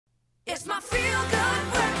It's my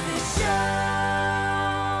feel-good breakfast show.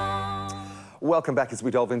 Welcome back as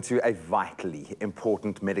we delve into a vitally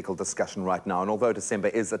important medical discussion right now. And although December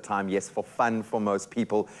is a time, yes, for fun for most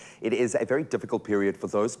people, it is a very difficult period for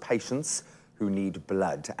those patients who need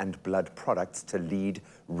blood and blood products to lead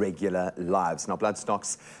regular lives. Now, blood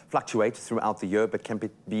stocks fluctuate throughout the year, but can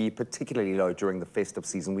be particularly low during the festive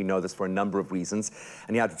season. We know this for a number of reasons.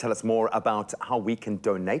 And here to tell us more about how we can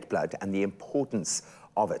donate blood and the importance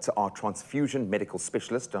of it are transfusion medical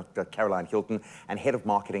specialist, Dr. Caroline Hilton, and Head of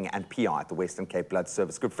Marketing and PR at the Western Cape Blood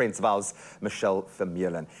Service. Good friends of ours, Michelle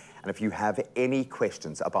Vermeulen. And if you have any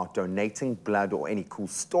questions about donating blood or any cool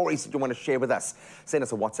stories that you want to share with us, send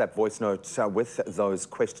us a WhatsApp voice note with those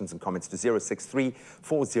questions and comments to 063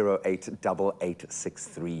 408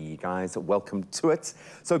 8863. Guys, welcome to it.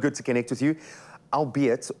 So good to connect with you,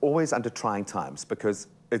 albeit always under trying times, because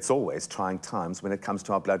it's always trying times when it comes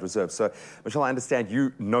to our blood reserves. So, Michelle, I understand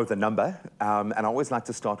you know the number, and I always like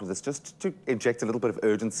to start with this just to inject a little bit of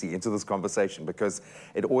urgency into this conversation, because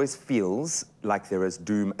it always feels like there is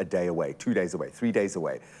doom a day away, 2 days away, 3 days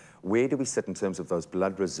away. Where do we sit in terms of those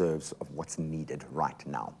blood reserves of what's needed right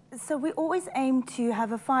now? So we always aim to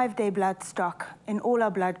have a 5-day blood stock in all our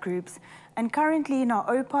blood groups. And currently in our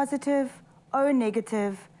O positive, O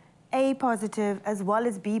negative, A positive, as well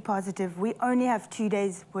as B positive, we only have 2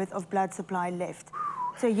 days worth of blood supply left.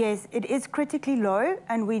 So yes, it is critically low,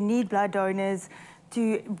 and we need blood donors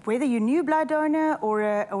to, whether you're a new blood donor or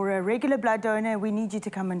a regular blood donor, we need you to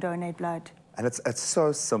come and donate blood. And it's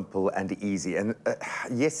so simple and easy. And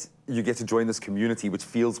yes, you get to join this community, which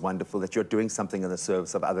feels wonderful, that you're doing something in the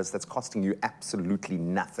service of others that's costing you absolutely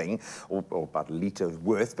nothing, or about a litre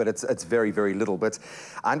worth, but it's very, very little. But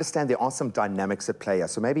I understand there are some dynamics at play here.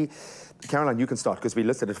 So maybe, Caroline, you can start, because we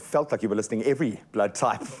listed, it felt like you were listing every blood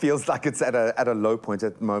type. Feels like it's at a low point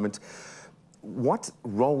at the moment. What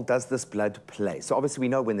role does this blood play? So obviously we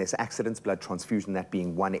know when there's accidents, blood transfusion, that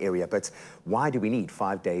being one area, but why do we need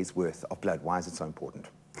 5 days worth of blood? Why is it so important?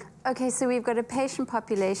 Okay, so we've got a patient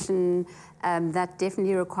population that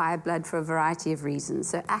definitely require blood for a variety of reasons.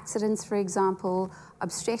 So accidents, for example,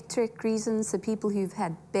 obstetric reasons, so people who've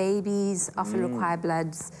had babies often require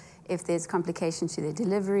bloods if there's complications to their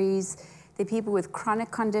deliveries. There are people with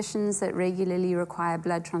chronic conditions that regularly require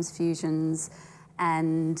blood transfusions,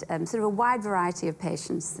 and sort of a wide variety of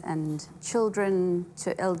patients, and children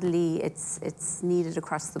to elderly, it's needed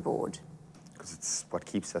across the board. Because it's what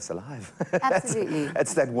keeps us alive. Absolutely.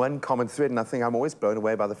 It's that one common thread, and I think I'm always blown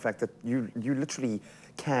away by the fact that you literally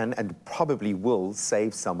can and probably will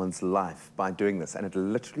save someone's life by doing this, and it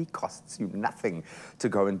literally costs you nothing to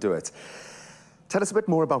go and do it. Tell us a bit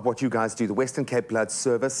more about what you guys do, the Western Cape Blood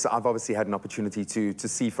Service. I've obviously had an opportunity to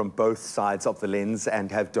see from both sides of the lens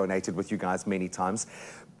and have donated with you guys many times.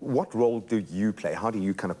 What role do you play? How do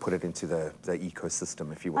you kind of put it into the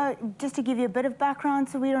ecosystem, if you will? Just to give you a bit of background,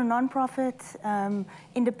 so we're a non-profit,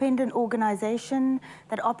 independent organisation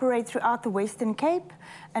that operates throughout the Western Cape,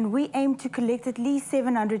 and we aim to collect at least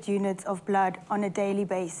 700 units of blood on a daily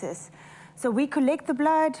basis. So we collect the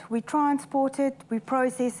blood, we transport it, we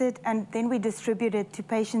process it, and then we distribute it to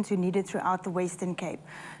patients who need it throughout the Western Cape.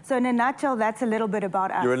 So in a nutshell, that's a little bit about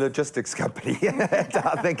us. You're a logistics company.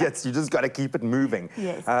 I think you just got to keep it moving.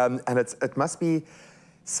 Yes. And it must be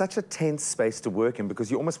such a tense space to work in,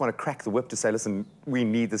 because you almost want to crack the whip to say, listen, we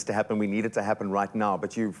need this to happen, we need it to happen right now,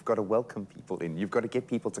 but you've got to welcome people in. You've got to get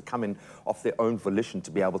people to come in off their own volition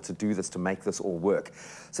to be able to do this, to make this all work.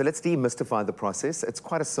 So let's demystify the process. It's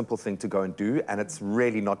quite a simple thing to go and do, and it's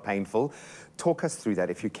really not painful. Talk us through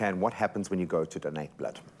that, if you can. What happens when you go to donate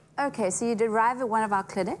blood? Okay, so you'd arrive at one of our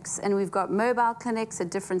clinics, and we've got mobile clinics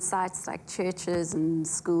at different sites like churches and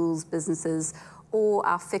schools, businesses, or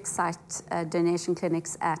our fixed site donation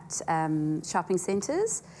clinics at shopping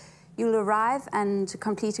centres. You'll arrive and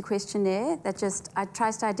complete a questionnaire that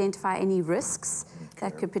tries to identify any risks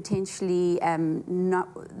that could potentially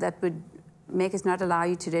that would make us not allow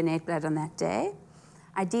you to donate blood on that day.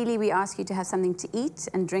 Ideally, we ask you to have something to eat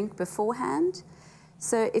and drink beforehand.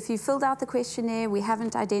 So if you filled out the questionnaire, we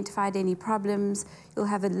haven't identified any problems, you'll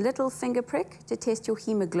have a little finger prick to test your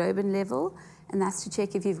hemoglobin level, and that's to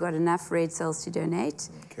check if you've got enough red cells to donate.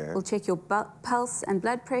 Okay. We'll check your pulse and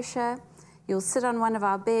blood pressure. You'll sit on one of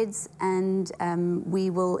our beds, and we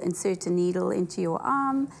will insert a needle into your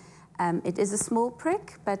arm. It is a small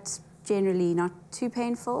prick, but generally not too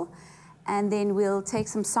painful. And then we'll take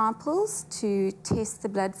some samples to test the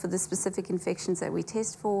blood for the specific infections that we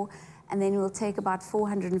test for, and then we'll take about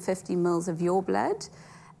 450 mils of your blood.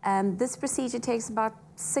 This procedure takes about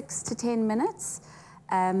 6 to 10 minutes,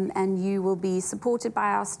 and you will be supported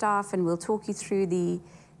by our staff, and we'll talk you through the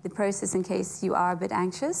process in case you are a bit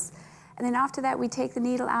anxious. And then after that, we take the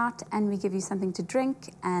needle out and we give you something to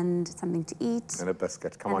drink and something to eat. And a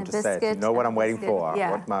biscuit. Come on, a just say it. You biscuit know what and a I'm waiting biscuit. for.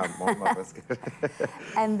 Yeah. Want my biscuit.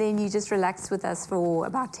 And then you just relax with us for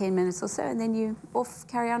about 10 minutes or so, and then you off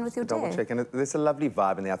carry on with your day. Double check. And there's a lovely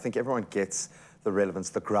vibe in there. I think everyone gets the relevance,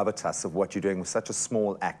 the gravitas of what you're doing with such a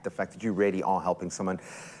small act, the fact that you really are helping someone.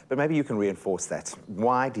 But maybe you can reinforce that.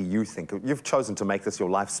 Why do you think, you've chosen to make this your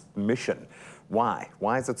life's mission. Why?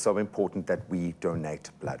 Why is it so important that we donate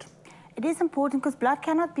blood? It is important because blood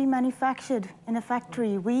cannot be manufactured in a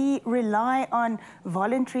factory. We rely on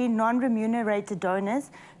voluntary, non-remunerated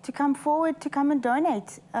donors to come forward to come and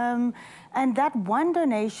donate. And that one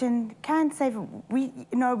donation can save,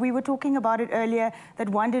 we were talking about it earlier, that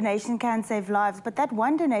one donation can save lives, but that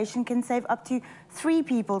one donation can save up to 3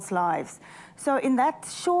 people's lives. So in that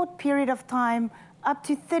short period of time, up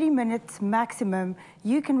to 30 minutes maximum,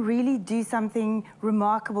 you can really do something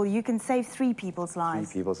remarkable. You can save 3 people's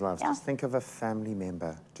lives. 3 people's lives. Yeah. Just think of a family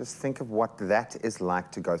member. Just think of what that is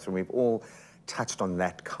like to go through. We've all touched on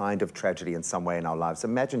that kind of tragedy in some way in our lives.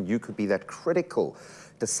 Imagine you could be that critical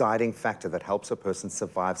deciding factor that helps a person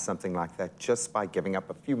survive something like that just by giving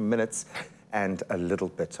up a few minutes and a little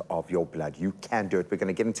bit of your blood. You can do it. We're going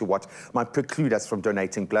to get into what might preclude us from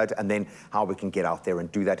donating blood and then how we can get out there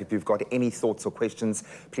and do that. If you've got any thoughts or questions,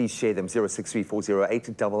 please share them.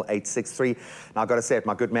 0634088863. Now, I've got to say it,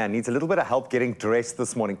 my good man needs a little bit of help getting dressed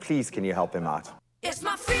this morning. Please, can you help him out? It's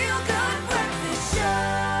my feel-good breakfast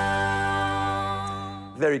show.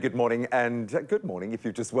 Very good morning, and good morning if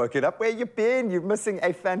you've just woken up. Where you been? You're missing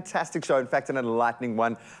a fantastic show, in fact, an enlightening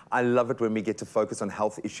one. I love it when we get to focus on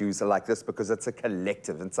health issues like this because it's a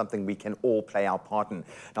collective and something we can all play our part in.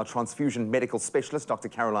 Now, transfusion medical specialist, Dr.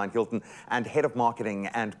 Caroline Hilton, and head of marketing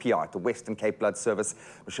and PR at the Western Cape Blood Service,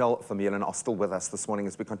 Michelle Vermeulen, are still with us this morning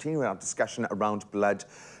as we continue our discussion around blood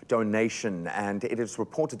donation. And it is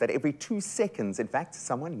reported that every 2 seconds, in fact,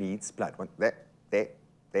 someone needs blood. There.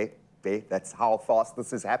 That's how fast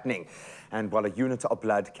this is happening. And while a unit of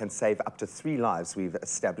blood can save up to 3 lives, we've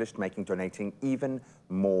established making donating even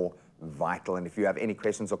more vital. And if you have any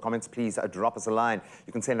questions or comments, please drop us a line.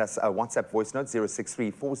 You can send us a WhatsApp voice note,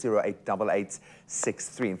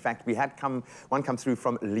 063-408-8863. In fact, we had one come through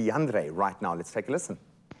from Leandre right now. Let's take a listen.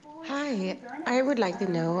 Hi, I would like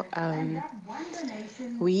to know,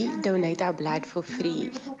 we donate our blood for free.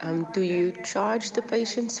 Do you charge the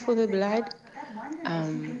patients for the blood?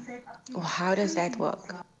 Or how does that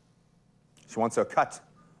work? She wants her cut.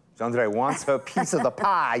 Jandre wants her piece of the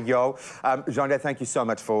pie, yo. Jandre, thank you so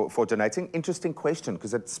much for donating. Interesting question,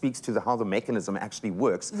 because it speaks to how the mechanism actually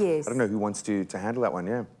works. Yes. I don't know who wants to handle that one,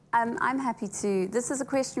 yeah. I'm happy to. This is a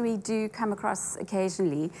question we do come across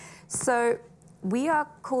occasionally. So we are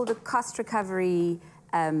called a cost recovery,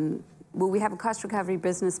 we have a cost recovery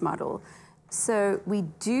business model. So we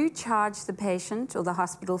do charge the patient or the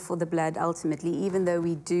hospital for the blood ultimately, even though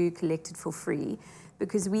we do collect it for free,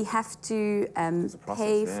 because we have to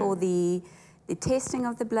pay for the testing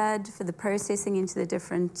of the blood, for the processing into the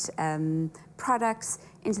different products,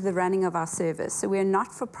 into the running of our service. So we're a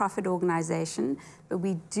not-for-profit organization, but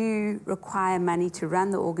we do require money to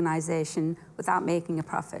run the organization without making a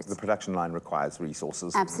profit. The production line requires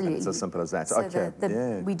resources. Absolutely. It's as simple as that. So okay.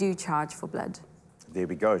 we do charge for blood. There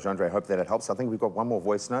we go, Jandre. I hope that it helps. I think we've got one more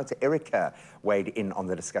voice note. Erica weighed in on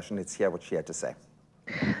the discussion. Let's hear what she had to say.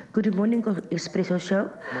 Good morning, Expresso show.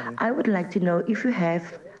 I would like to know if you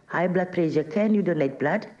have high blood pressure, can you donate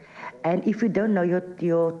blood? And if you don't know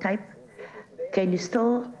your type, can you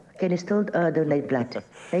still donate blood?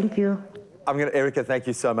 Thank you. Erica, thank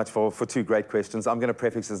you so much for 2 great questions. I'm going to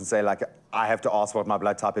prefix this and say, like, I have to ask what my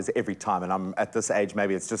blood type is every time, and I'm at this age,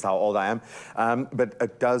 maybe it's just how old I am. But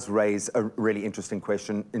it does raise a really interesting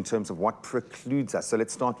question in terms of what precludes us. So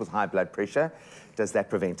let's start with high blood pressure. Does that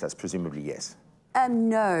prevent us? Presumably, yes.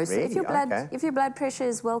 No. Really? So if your blood pressure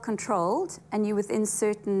is well controlled and you're within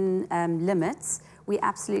certain limits, we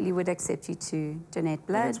absolutely would accept you to donate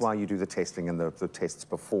blood. And that's why you do the testing and the tests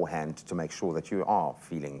beforehand to make sure that you are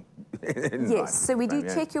feeling Yes, so we do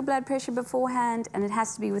check your blood pressure beforehand, and it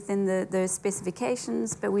has to be within those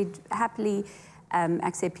specifications, but we'd happily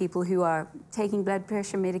accept people who are taking blood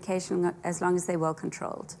pressure medication as long as they're well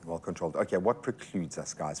controlled. Well controlled. Okay, what precludes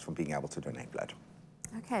us, guys, from being able to donate blood?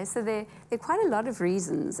 Okay, so there are quite a lot of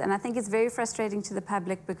reasons, and I think it's very frustrating to the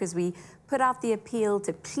public because we put out the appeal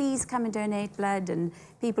to please come and donate blood, and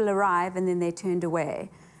people arrive and then they're turned away,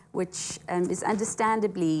 which is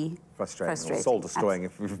understandably frustrating. Or soul-destroying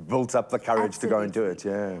if we've built up the courage to go and do it,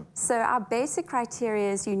 yeah. So our basic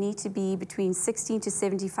criteria is you need to be between 16 to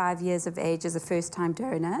 75 years of age as a first-time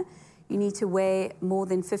donor, you need to weigh more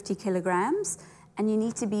than 50 kilograms, and you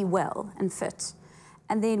need to be well and fit.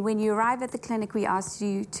 And then when you arrive at the clinic, we ask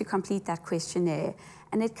you to complete that questionnaire.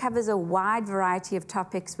 And it covers a wide variety of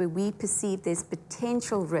topics where we perceive there's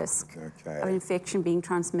potential risk of infection being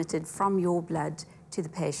transmitted from your blood to the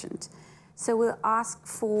patient. So we'll ask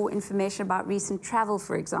for information about recent travel,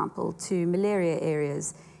 for example, to malaria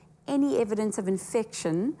areas, any evidence of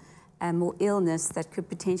infection or illness that could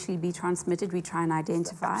potentially be transmitted, we try and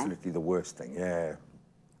identify. That's absolutely the worst thing, yeah.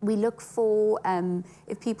 We look for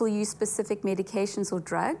if people use specific medications or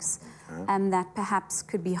drugs that perhaps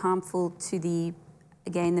could be harmful to the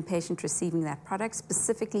patient receiving that product,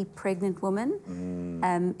 specifically pregnant women,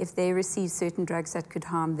 if they receive certain drugs that could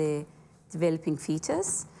harm their developing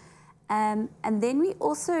fetus. And then we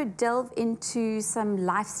also delve into some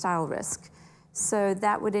lifestyle risk. So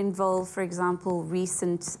that would involve, for example,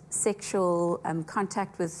 recent sexual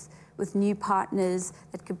contact with new partners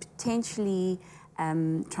that could potentially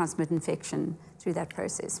transmit infection through that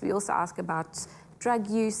process. We also ask about drug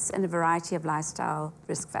use and a variety of lifestyle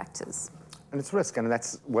risk factors. And it's risk, and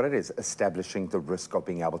that's what it is, establishing the risk of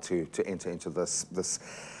being able to enter into this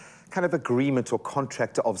kind of agreement or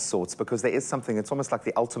contract of sorts, because there is something, it's almost like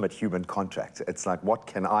the ultimate human contract. It's like, what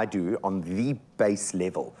can I do on the base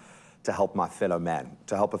level to help my fellow man,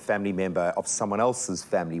 to help a family member of someone else's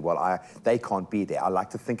family while they can't be there? I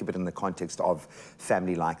like to think of it in the context of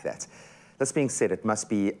family like that. This being said, it must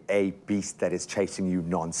be a beast that is chasing you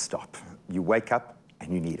non-stop. You wake up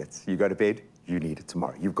and you need it. You go to bed, you need it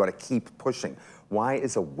tomorrow. You've got to keep pushing. Why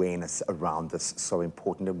is awareness around this so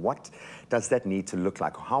important, and what does that need to look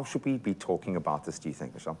like? How should we be talking about this, do you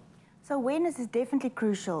think, Michelle? So awareness is definitely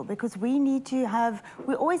crucial, because we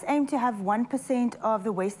always aim to have 1% of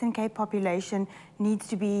the Western Cape population needs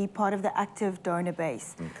to be part of the active donor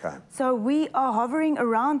base. Okay. So we are hovering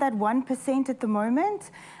around that 1% at the moment,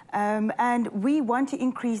 and we want to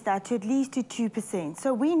increase that to at least to 2%.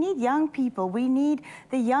 So we need young people, we need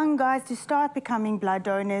the young guys to start becoming blood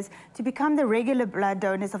donors, to become the regular blood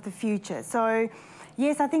donors of the future. So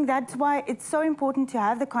yes, I think that's why it's so important to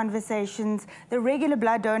have the conversations. The regular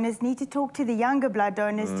blood donors need to talk to the younger blood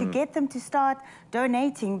donors to get them to start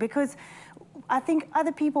donating, because I think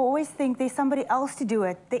other people always think there's somebody else to do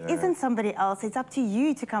it. There isn't somebody else. It's up to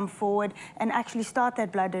you to come forward and actually start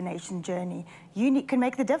that blood donation journey. You can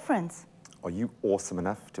make the difference. Are you awesome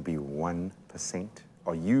enough to be 1%?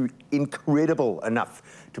 Are you incredible enough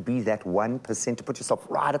to be that 1%, to put yourself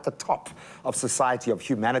right at the top of society, of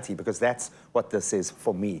humanity? Because that's what this is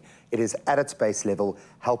for me. It is at its base level,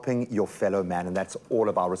 helping your fellow man, and that's all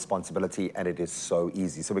of our responsibility, and it is so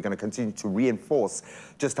easy. So we're going to continue to reinforce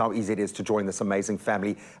just how easy it is to join this amazing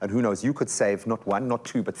family, and who knows, you could save not 1, not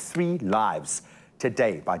 2, but 3 lives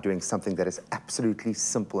today by doing something that is absolutely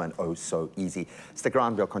simple and oh so easy. Stick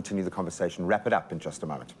around, we'll continue the conversation, wrap it up in just a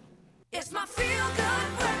moment. It's my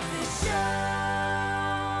feel-good breakfast show.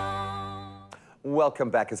 Welcome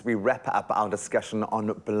back as we wrap up our discussion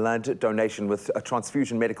on blood donation with a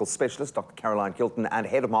transfusion medical specialist, Dr. Caroline Hilton, and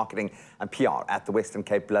Head of Marketing and PR at the Western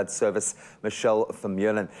Cape Blood Service, Michelle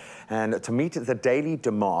Vermeulen. And to meet the daily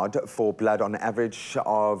demand for blood, on average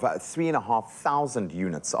of 3,500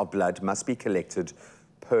 units of blood must be collected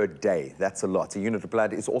per day. That's a lot. A unit of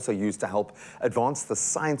blood is also used to help advance the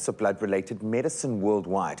science of blood-related medicine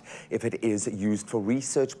worldwide. If it is used for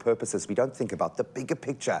research purposes, we don't think about the bigger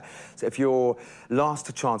picture. So if you're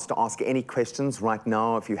last chance to ask any questions right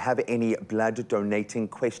now, if you have any blood donating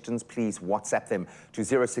questions, please WhatsApp them to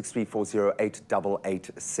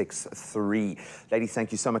 0634088863. Ladies,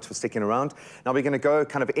 thank you so much for sticking around. Now we're going to go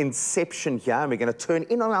kind of inception here, and we're going to turn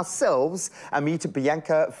in on ourselves and meet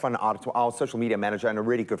Bianca van Aert, our social media manager and a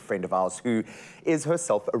really good friend of ours who is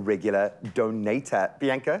herself a regular donator.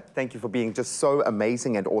 Bianca, thank you for being just so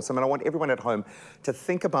amazing and awesome. And I want everyone at home to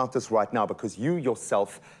think about this right now, because you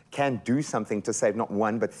yourself can do something to save not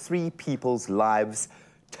 1, but 3 people's lives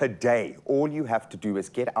today. All you have to do is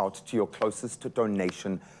get out to your closest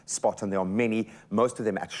donation spot, and there are many, most of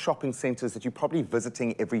them at shopping centers that you're probably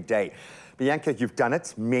visiting every day. Bianca, you've done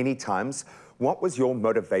it many times. What was your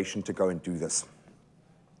motivation to go and do this?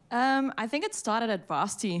 I think it started at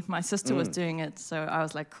varsity. My sister was doing it, so I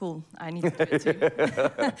was like, cool, I need to do it too.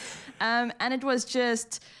 And it was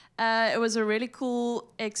just, it was a really cool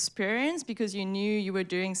experience, because you knew you were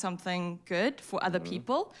doing something good for other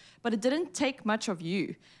people, but it didn't take much of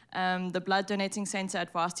you. The blood donating center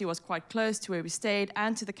at varsity was quite close to where we stayed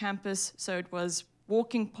and to the campus, so it was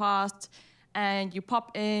walking past, and you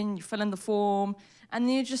pop in, you fill in the form, and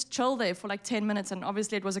then you just chill there for like 10 minutes. And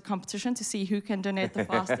obviously it was a competition to see who can donate the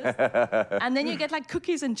fastest. And then you get like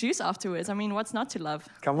cookies and juice afterwards. I mean, what's not to love?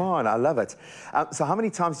 Come on, I love it. So how many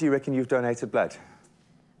times do you reckon you've donated blood?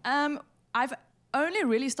 I've only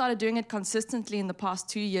really started doing it consistently in the past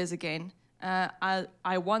 2 years again.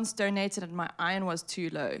 I once donated and my iron was too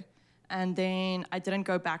low. And then I didn't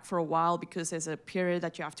go back for a while because there's a period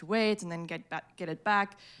that you have to wait and then get it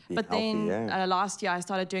back. But healthy, then yeah. last year I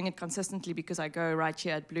started doing it consistently because I go right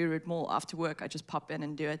here at Blue Route Mall after work. I just pop in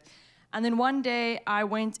and do it. And then one day I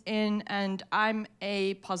went in and I'm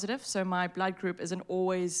A positive, so my blood group isn't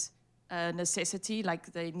always a necessity,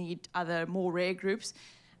 like they need other more rare groups.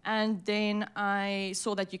 And then I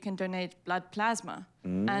saw that you can donate blood plasma.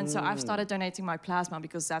 And so I've started donating my plasma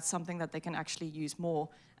because that's something that they can actually use more.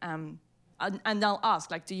 And they'll ask,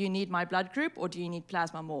 like, do you need my blood group or do you need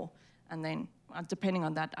plasma more? And then depending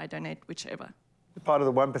on that, I donate whichever. Part of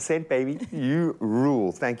the 1%, baby. You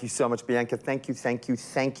rule. Thank you so much, Bianca. Thank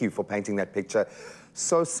you for painting that picture.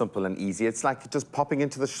 So simple and easy. It's like just popping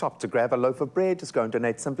into the shop to grab a loaf of bread, just go and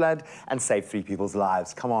donate some blood and save 3 people's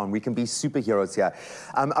lives. Come on, we can be superheroes here.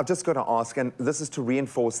 I've just got to ask, and this is to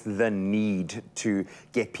reinforce the need to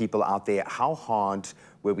get people out there. How hard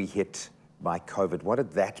were we hit by COVID? What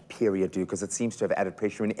did that period do? Because it seems to have added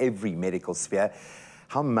pressure in every medical sphere.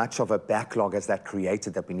 How much of a backlog has that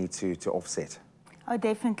created that we need to offset? Oh,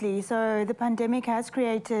 definitely. So the pandemic has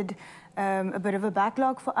created a bit of a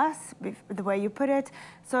backlog for us, the way you put it.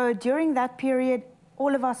 So during that period,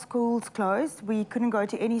 all of our schools closed. We couldn't go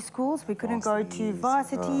to any schools. We couldn't go to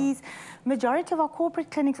varsities. Majority of our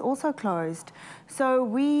corporate clinics also closed. So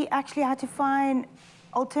we actually had to find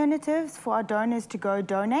alternatives for our donors to go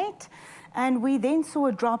donate. And we then saw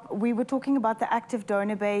a drop. We were talking about the active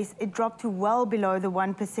donor base. It dropped to well below the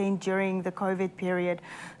 1% during the COVID period.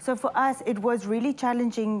 So for us, it was really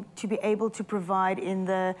challenging to be able to provide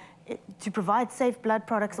safe blood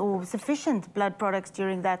products or sufficient blood products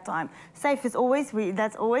during that time. Safe is always,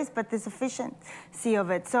 that's always, but the sufficiency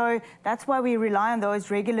of it. So that's why we rely on those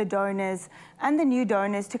regular donors and the new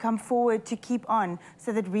donors to come forward to keep on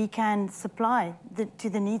so that we can supply to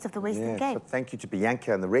the needs of the Western Cape. So thank you to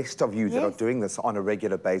Bianca and the rest of you that are doing this on a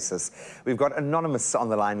regular basis. We've got Anonymous on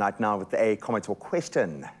the line right now with a comment or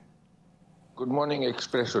question. Good morning,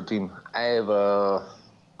 Expresso team. I have a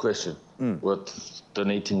question with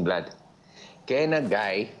donating blood. Can a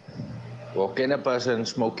guy or can a person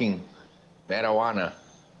smoking marijuana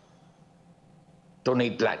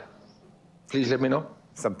donate blood? Please let me know.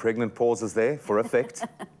 Some pregnant pauses there for effect.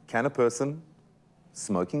 Can a person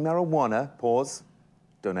smoking marijuana, pause,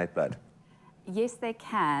 donate blood? Yes, they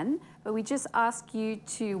can, but we just ask you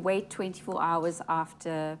to wait 24 hours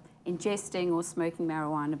after ingesting or smoking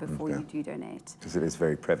marijuana before you do donate. Because it is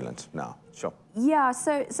very prevalent now, sure. Yeah,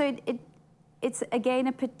 so it's again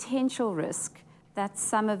a potential risk that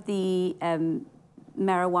some of the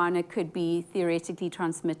marijuana could be theoretically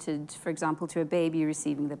transmitted, for example, to a baby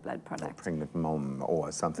receiving the blood product. A pregnant mom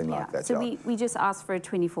or something like that. So we just ask for a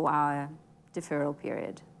 24-hour deferral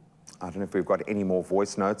period. I don't know if we've got any more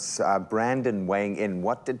voice notes. Brandon weighing in.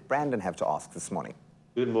 What did Brandon have to ask this morning?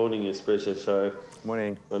 Good morning, Expresso Show.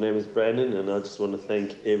 Morning. My name is Brandon, and I just want to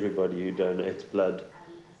thank everybody who donates blood.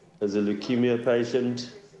 As a leukemia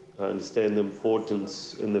patient, I understand the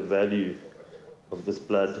importance and the value of this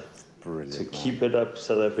blood. Brilliant. So keep it up,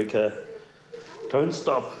 South Africa. Don't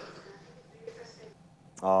stop.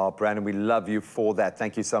 Oh, Brandon, we love you for that.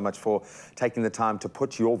 Thank you so much for taking the time to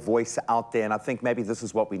put your voice out there. And I think maybe this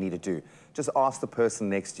is what we need to do. Just ask the person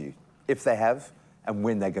next to you if they have and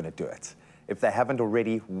when they're going to do it. If they haven't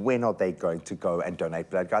already, when are they going to go and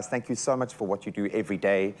donate blood? Guys, thank you so much for what you do every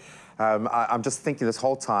day. I'm just thinking this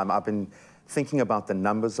whole time, I've been thinking about the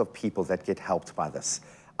numbers of people that get helped by this.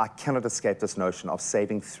 I cannot escape this notion of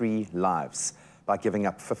saving 3 lives by giving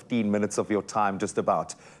up 15 minutes of your time just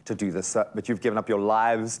about to do this. But you've given up your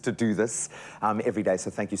lives to do this every day. So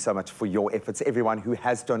thank you so much for your efforts. Everyone who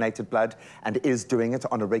has donated blood and is doing it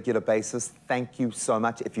on a regular basis, thank you so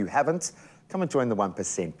much. If you haven't, come and join the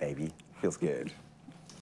 1%, baby. Feels good.